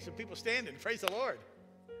 Hey, there's some people standing. Praise the Lord.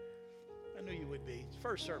 I knew you would be. It's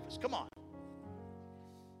first service. Come on.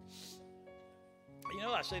 You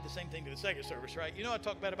know I say the same thing to the second service, right? You know I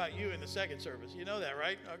talk bad about you in the second service. You know that,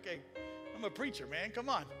 right? Okay. I'm a preacher, man. Come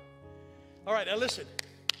on. All right, now listen.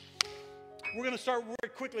 We're going to start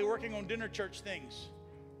very quickly working on dinner church things.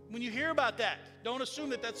 When you hear about that, don't assume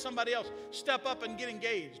that that's somebody else. Step up and get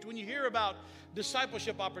engaged. When you hear about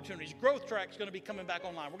discipleship opportunities, Growth Track is going to be coming back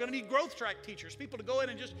online. We're going to need Growth Track teachers, people to go in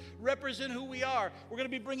and just represent who we are. We're going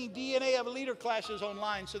to be bringing DNA of a leader classes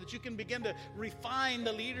online so that you can begin to refine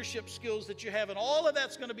the leadership skills that you have. And all of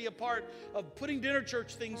that's going to be a part of putting dinner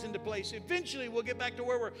church things into place. Eventually, we'll get back to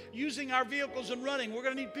where we're using our vehicles and running. We're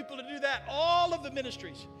going to need people to do that. All of the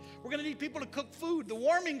ministries. We're going to need people to cook food. The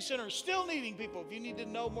warming center is still needing people. If you need to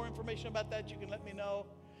know more information about that, you can let me know.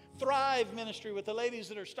 Thrive ministry with the ladies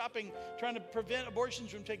that are trying to prevent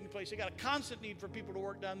abortions from taking place. They got a constant need for people to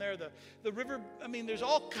work down there. The river, there's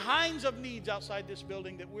all kinds of needs outside this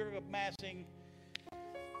building that we're amassing,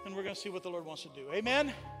 and we're going to see what the Lord wants to do.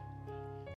 Amen?